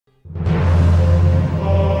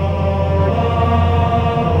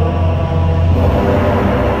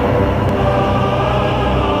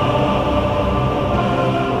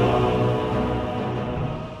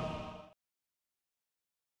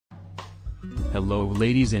Hello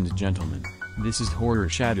ladies and gentlemen, this is Horror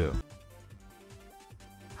Shadow.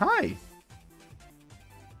 Hi.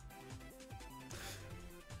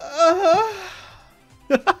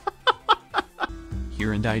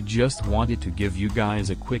 Here, and I just wanted to give you guys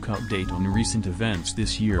a quick update on recent events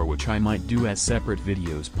this year, which I might do as separate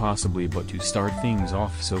videos possibly, but to start things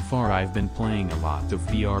off, so far I've been playing a lot of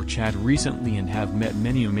Vrchat recently and have met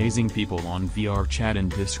many amazing people on Vrchat and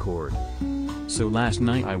Discord. So last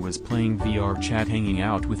night I was playing Vrchat, hanging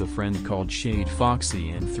out with a friend called Shade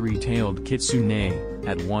Foxy and Three-Tailed Kitsune.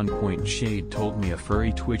 At one point Shade told me a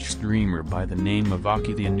furry Twitch streamer by the name of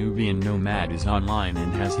Aki The Anubian Nomad is online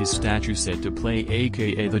and has his statue set to play,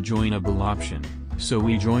 aka the joinable option. So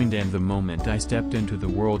we joined, and the moment I stepped into the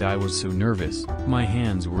world I was so nervous, my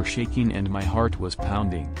hands were shaking and my heart was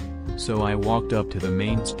pounding. So I walked up to the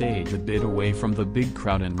main stage a bit away from the big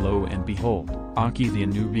crowd, and lo and behold, Aki the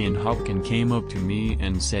Anubian Hopkin came up to me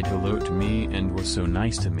and said hello to me and was so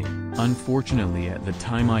nice to me. Unfortunately at the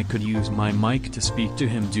time I could use my mic to speak to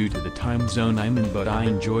him due to the time zone I'm in, but I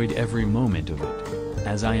enjoyed every moment of it.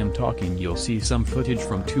 As I am talking you'll see some footage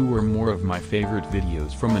from 2 or more of my favorite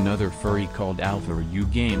videos from another furry called Furry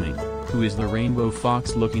Gaming, who is the rainbow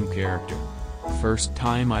fox looking character. First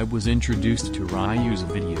time I was introduced to Ryu's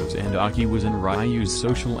videos, and Aki was in Ryu's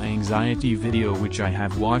social anxiety video, which I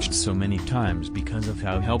have watched so many times because of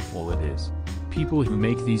how helpful it is. People who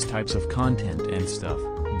make these types of content and stuff,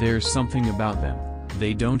 there's something about them.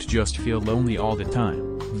 They don't just feel lonely all the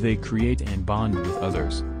time, they create and bond with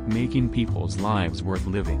others, making people's lives worth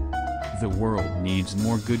living. The world needs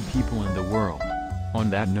more good people in the world. On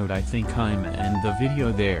that note, I think I'm end the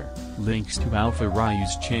video there. Links to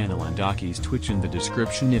Ryu's channel and Aki's Twitch in the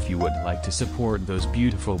description if you would like to support those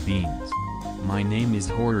beautiful beings. My name is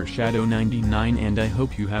Horror Shadow99 and I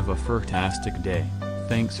hope you have a fantastic day.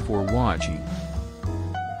 Thanks for watching.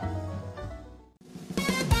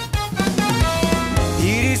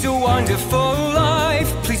 It is a wonderful life.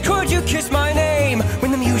 Please could you kiss my name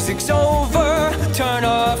when the music's over? Turn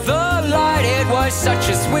off the light. It was such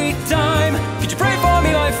a sweet time. Could you pray for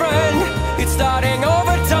me, my friend? It's starting over.